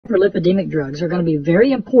hyperlipidemic drugs are going to be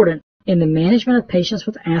very important in the management of patients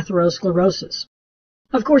with atherosclerosis.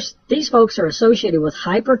 Of course, these folks are associated with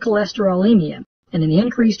hypercholesterolemia and an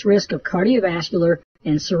increased risk of cardiovascular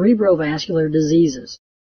and cerebrovascular diseases.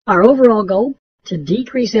 Our overall goal? To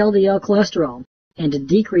decrease LDL cholesterol and to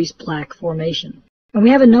decrease plaque formation. And we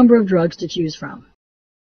have a number of drugs to choose from.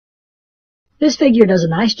 This figure does a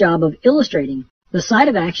nice job of illustrating the site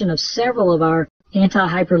of action of several of our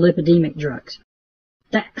anti-hyperlipidemic drugs.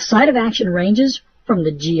 The site of action ranges from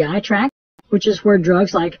the GI tract, which is where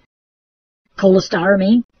drugs like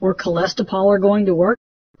cholestyramine or cholestyramine are going to work.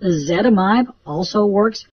 The ezetimibe also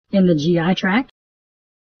works in the GI tract.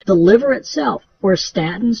 The liver itself, where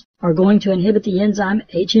statins are going to inhibit the enzyme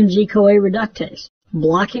HMG-CoA reductase,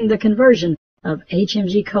 blocking the conversion of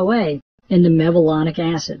HMG-CoA into mevalonic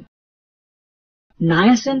acid.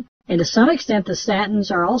 Niacin, and to some extent the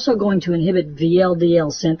statins, are also going to inhibit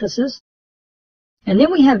VLDL synthesis. And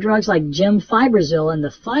then we have drugs like gemfibrozil and the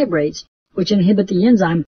fibrates, which inhibit the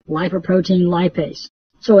enzyme lipoprotein lipase.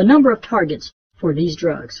 So a number of targets for these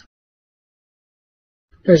drugs.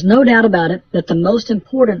 There's no doubt about it that the most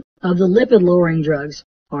important of the lipid-lowering drugs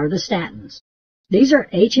are the statins. These are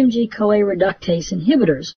HMG-CoA reductase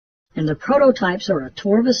inhibitors, and the prototypes are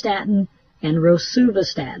atorvastatin and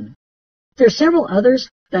rosuvastatin. There are several others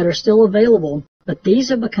that are still available, but these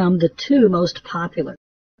have become the two most popular.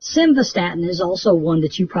 Simvastatin is also one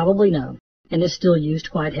that you probably know, and is still used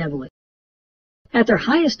quite heavily. At their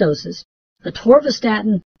highest doses,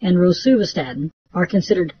 atorvastatin and rosuvastatin are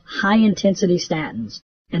considered high-intensity statins,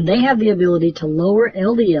 and they have the ability to lower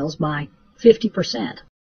LDLs by 50%.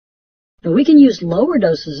 Now, we can use lower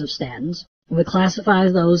doses of statins, and we classify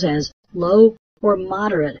those as low or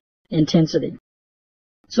moderate intensity.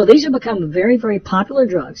 So these have become very, very popular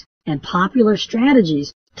drugs and popular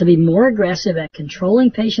strategies to be more aggressive at controlling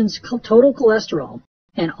patients' total cholesterol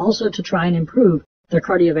and also to try and improve their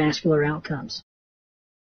cardiovascular outcomes.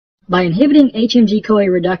 By inhibiting HMG-CoA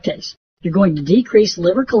reductase, you're going to decrease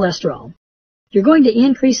liver cholesterol. You're going to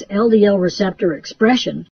increase LDL receptor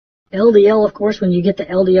expression. LDL, of course, when you get the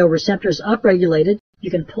LDL receptors upregulated, you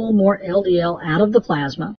can pull more LDL out of the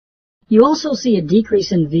plasma. You also see a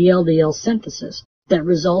decrease in VLDL synthesis that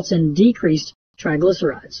results in decreased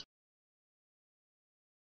triglycerides.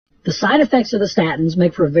 The side effects of the statins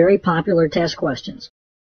make for very popular test questions.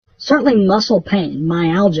 Certainly muscle pain,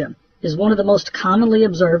 myalgia, is one of the most commonly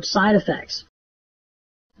observed side effects.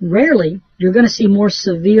 Rarely, you're going to see more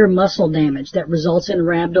severe muscle damage that results in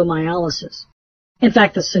rhabdomyolysis. In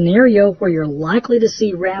fact, the scenario where you're likely to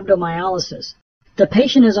see rhabdomyolysis, the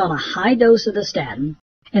patient is on a high dose of the statin,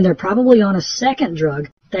 and they're probably on a second drug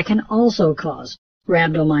that can also cause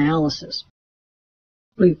rhabdomyolysis.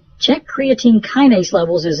 We check creatine kinase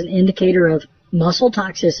levels as an indicator of muscle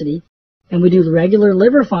toxicity, and we do regular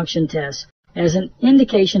liver function tests as an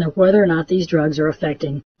indication of whether or not these drugs are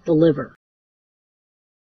affecting the liver.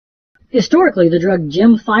 Historically, the drug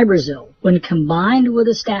gemfibrozil, when combined with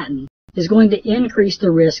a statin, is going to increase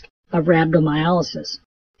the risk of rhabdomyolysis.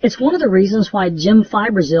 It's one of the reasons why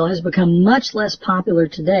gemfibrozil has become much less popular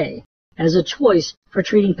today as a choice for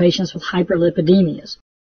treating patients with hyperlipidemias.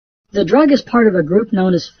 The drug is part of a group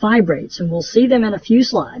known as fibrates, and we'll see them in a few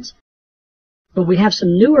slides. But we have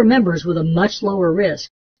some newer members with a much lower risk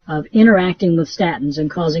of interacting with statins and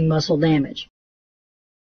causing muscle damage.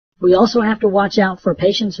 We also have to watch out for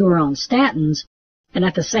patients who are on statins and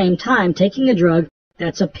at the same time taking a drug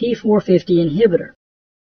that's a P450 inhibitor.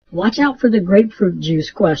 Watch out for the grapefruit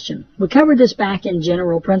juice question. We covered this back in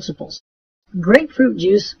general principles. Grapefruit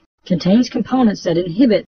juice contains components that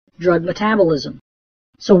inhibit drug metabolism.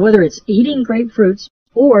 So whether it's eating grapefruits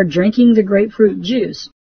or drinking the grapefruit juice,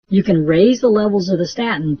 you can raise the levels of the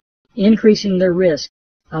statin, increasing their risk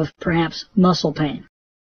of perhaps muscle pain.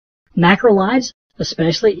 Macrolides,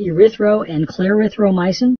 especially erythro and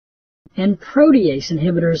clarithromycin, and protease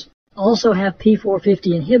inhibitors also have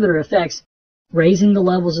P450 inhibitor effects, raising the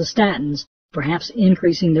levels of statins, perhaps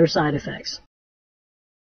increasing their side effects.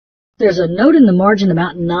 There's a note in the margin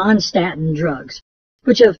about non-statin drugs,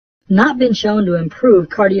 which have not been shown to improve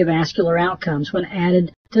cardiovascular outcomes when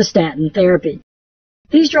added to statin therapy.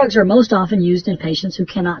 These drugs are most often used in patients who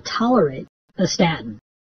cannot tolerate a statin.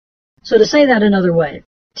 So to say that another way,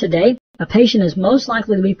 today a patient is most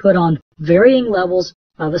likely to be put on varying levels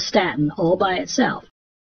of a statin all by itself.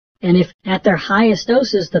 And if at their highest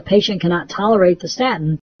doses the patient cannot tolerate the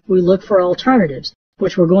statin, we look for alternatives,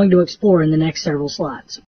 which we're going to explore in the next several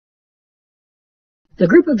slides. The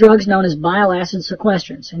group of drugs known as bile acid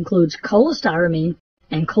sequestrants includes cholestyramine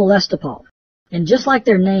and cholestyramine. And just like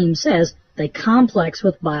their name says, they complex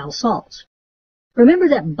with bile salts. Remember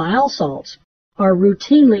that bile salts are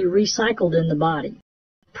routinely recycled in the body.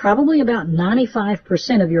 Probably about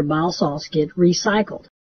 95% of your bile salts get recycled.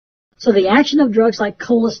 So the action of drugs like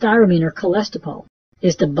cholestyramine or cholesterol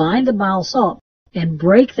is to bind the bile salt and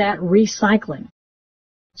break that recycling.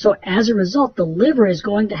 So as a result, the liver is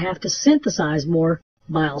going to have to synthesize more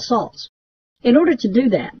bile salts. In order to do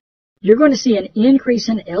that, you're going to see an increase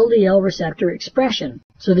in LDL receptor expression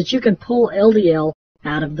so that you can pull LDL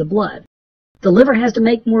out of the blood. The liver has to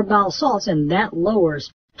make more bile salts, and that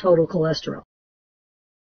lowers total cholesterol.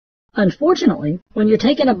 Unfortunately, when you're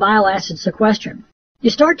taking a bile acid sequestrant, you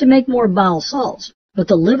start to make more bile salts, but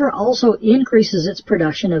the liver also increases its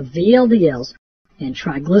production of VLDLs and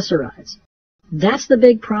triglycerides. That's the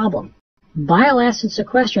big problem. Bile acid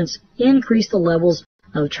sequestrants increase the levels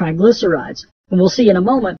of triglycerides, and we'll see in a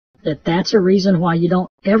moment that that's a reason why you don't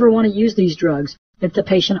ever want to use these drugs if the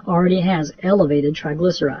patient already has elevated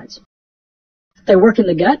triglycerides. They work in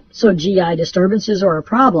the gut, so GI disturbances are a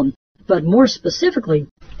problem, but more specifically,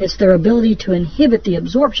 it's their ability to inhibit the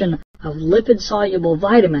absorption of lipid-soluble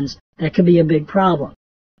vitamins that can be a big problem.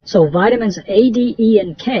 So vitamins A, D, E,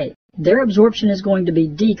 and K, their absorption is going to be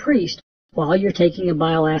decreased while you're taking a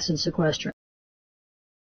bile acid sequestrant.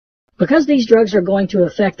 Because these drugs are going to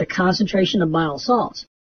affect the concentration of bile salts,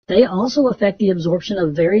 they also affect the absorption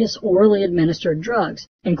of various orally administered drugs,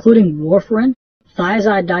 including warfarin,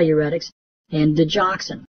 thiazide diuretics, and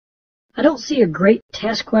digoxin. I don't see a great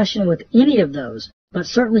test question with any of those, but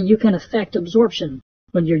certainly you can affect absorption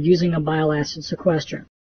when you're using a bile acid sequestrant.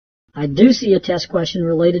 I do see a test question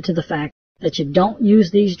related to the fact that you don't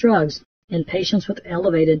use these drugs in patients with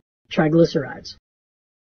elevated triglycerides.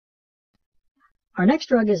 Our next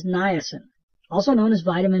drug is niacin, also known as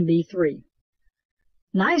vitamin B3.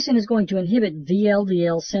 Niacin is going to inhibit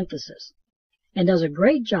VLDL synthesis and does a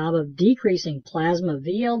great job of decreasing plasma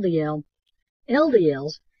VLDL,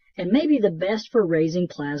 LDLs, and may be the best for raising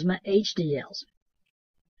plasma HDLs.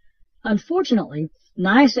 Unfortunately,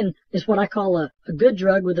 niacin is what I call a good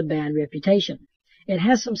drug with a bad reputation. It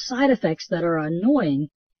has some side effects that are annoying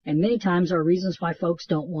and many times are reasons why folks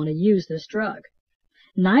don't want to use this drug.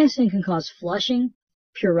 Niacin can cause flushing,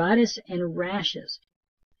 pruritus, and rashes.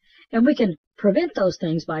 And we can prevent those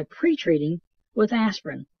things by pre-treating with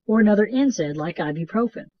aspirin or another NSAID like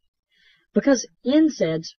ibuprofen. Because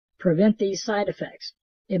NSAIDs prevent these side effects,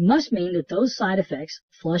 it must mean that those side effects,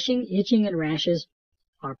 flushing, itching, and rashes,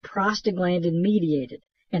 are prostaglandin-mediated.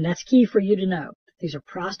 And that's key for you to know. These are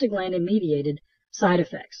prostaglandin-mediated side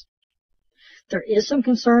effects. There is some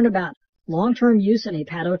concern about long-term use and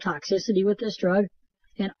hepatotoxicity with this drug,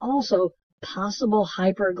 and also possible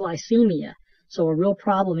hyperglycemia, so a real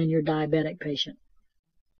problem in your diabetic patient.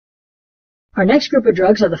 Our next group of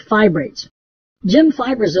drugs are the fibrates.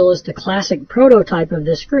 Gemfibrozil is the classic prototype of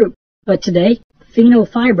this group, but today,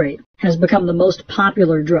 fenofibrate has become the most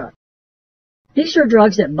popular drug. These are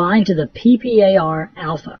drugs that bind to the PPAR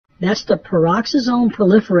alpha. That's the peroxisome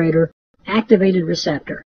proliferator activated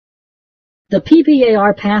receptor. The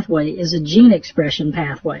PPAR pathway is a gene expression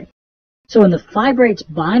pathway. So when the fibrates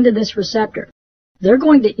bind to this receptor, they're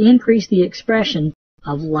going to increase the expression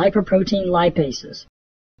of lipoprotein lipases.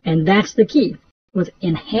 And that's the key. With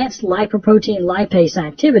enhanced lipoprotein lipase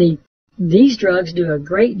activity, these drugs do a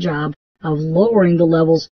great job of lowering the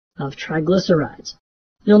levels of triglycerides.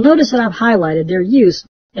 You'll notice that I've highlighted their use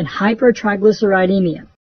in hypertriglyceridemia.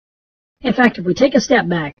 In fact, if we take a step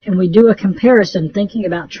back and we do a comparison thinking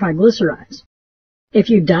about triglycerides, if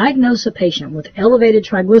you diagnose a patient with elevated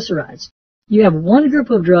triglycerides, you have one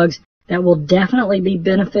group of drugs that will definitely be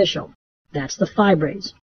beneficial. That's the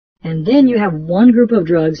fibrates. And then you have one group of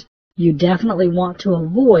drugs you definitely want to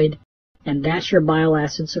avoid, and that's your bile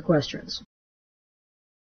acid sequestrants.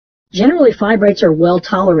 Generally, fibrates are well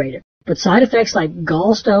tolerated, but side effects like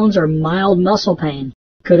gallstones or mild muscle pain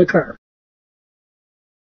could occur.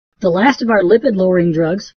 The last of our lipid-lowering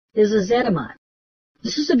drugs is ezetimibe.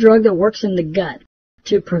 This is a drug that works in the gut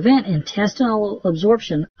to prevent intestinal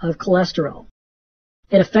absorption of cholesterol.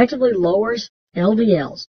 It effectively lowers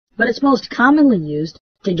LDLs, but it's most commonly used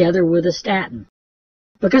together with a statin.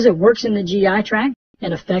 Because it works in the GI tract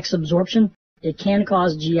and affects absorption, it can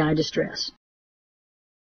cause GI distress.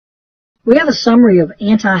 We have a summary of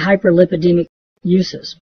anti-hyperlipidemic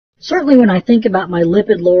uses. Certainly when I think about my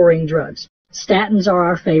lipid-lowering drugs, statins are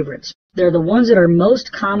our favorites. They're the ones that are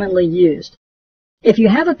most commonly used. If you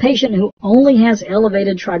have a patient who only has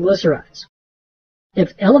elevated triglycerides,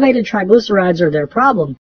 if elevated triglycerides are their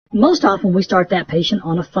problem, most often we start that patient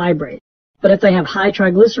on a fibrate. But if they have high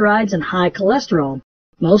triglycerides and high cholesterol,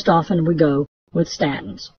 most often we go with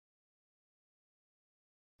statins.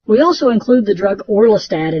 We also include the drug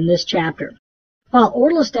orlistat in this chapter. While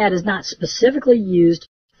orlistat is not specifically used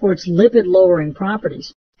for its lipid-lowering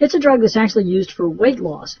properties, it's a drug that's actually used for weight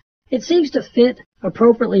loss. It seems to fit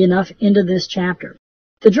appropriately enough into this chapter.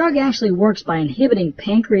 The drug actually works by inhibiting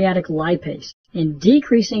pancreatic lipase and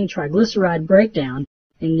decreasing triglyceride breakdown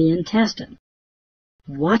in the intestine.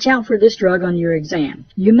 Watch out for this drug on your exam.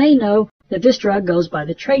 You may know that this drug goes by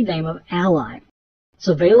the trade name of Ally. It's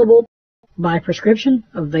available by prescription,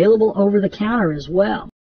 available over the counter as well.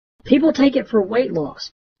 People take it for weight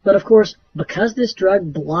loss, but of course, because this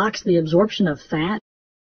drug blocks the absorption of fat,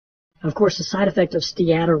 of course the side effect of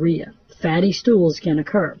steatorrhea, fatty stools, can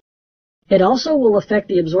occur. It also will affect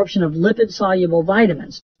the absorption of lipid-soluble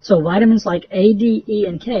vitamins, so vitamins like A, D, E,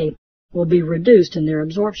 and K will be reduced in their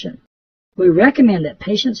absorption. We recommend that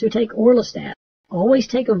patients who take orlistat always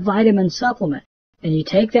take a vitamin supplement, and you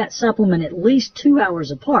take that supplement at least 2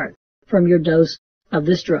 hours apart from your dose of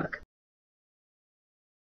this drug.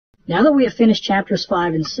 Now that we have finished chapters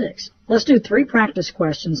 5 and 6, let's do 3 practice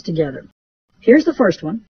questions together. Here's the first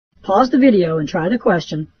one. Pause the video and try the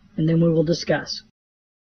question, and then we will discuss.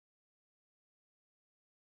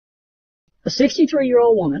 A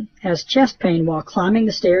 63-year-old woman has chest pain while climbing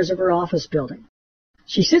the stairs of her office building.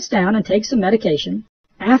 She sits down and takes some medication,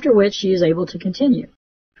 after which she is able to continue.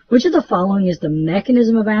 Which of the following is the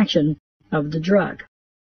mechanism of action of the drug?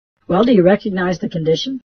 Well, do you recognize the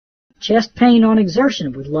condition? Chest pain on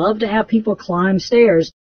exertion. We love to have people climb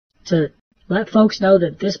stairs to let folks know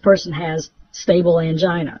that this person has stable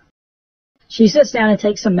angina. She sits down and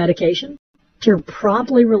takes some medication to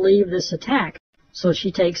promptly relieve this attack, so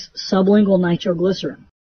she takes sublingual nitroglycerin.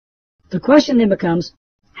 The question then becomes,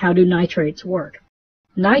 how do nitrates work?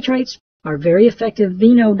 Nitrates are very effective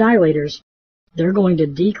venodilators. They're going to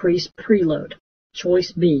decrease preload.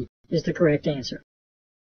 Choice B is the correct answer.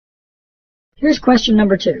 Here's question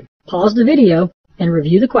number 2. Pause the video and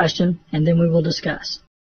review the question, and then we will discuss.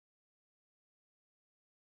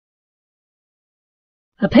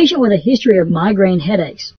 A patient with a history of migraine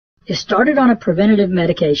headaches is started on a preventative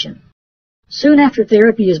medication. Soon after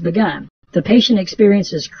therapy is begun, the patient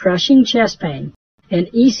experiences crushing chest pain, and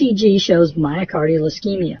ECG shows myocardial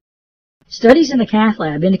ischemia. Studies in the cath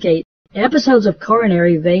lab indicate episodes of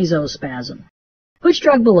coronary vasospasm. Which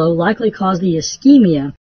drug below likely caused the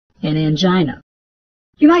ischemia and angina?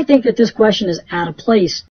 You might think that this question is out of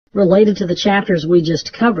place related to the chapters we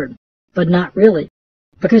just covered, but not really,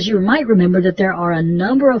 because you might remember that there are a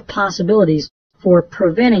number of possibilities for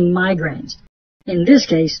preventing migraines. In this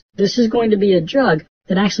case, this is going to be a drug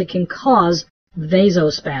that actually can cause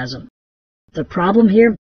vasospasm. The problem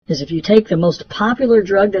here is if you take the most popular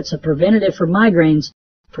drug that's a preventative for migraines,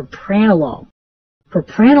 propranolol.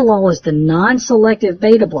 Propranolol is the non-selective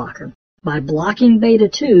beta blocker. By blocking beta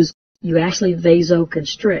 2s, you actually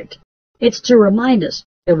vasoconstrict. It's to remind us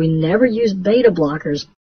that we never use beta blockers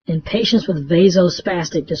in patients with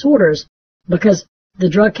vasospastic disorders because the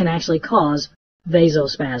drug can actually cause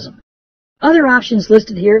vasospasm. Other options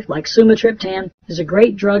listed here, like sumatriptan, is a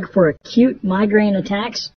great drug for acute migraine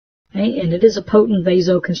attacks, and it is a potent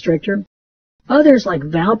vasoconstrictor. Others, like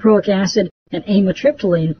valproic acid and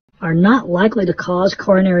amitriptyline, are not likely to cause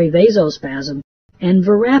coronary vasospasm, and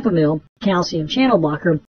verapamil, calcium channel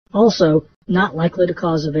blocker, also not likely to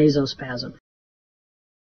cause a vasospasm.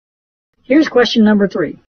 Here's question number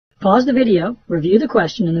 3. Pause the video, review the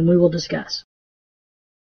question, and then we will discuss.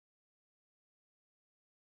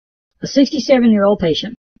 A 67-year-old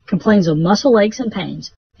patient complains of muscle aches and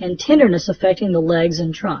pains and tenderness affecting the legs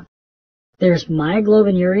and trunk. There's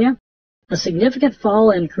myoglobinuria, a significant fall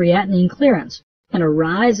in creatinine clearance, and a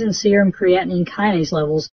rise in serum creatinine kinase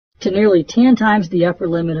levels to nearly 10 times the upper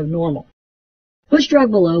limit of normal. Which drug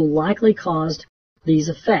below likely caused these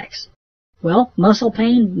effects? Well, muscle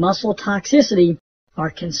pain, muscle toxicity are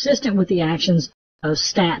consistent with the actions of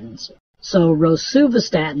statins. So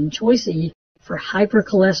rosuvastatin, choice E, for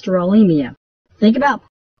hypercholesterolemia. Think about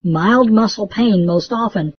mild muscle pain most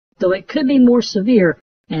often, though it could be more severe,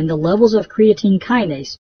 and the levels of creatine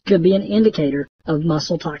kinase could be an indicator of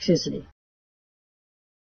muscle toxicity.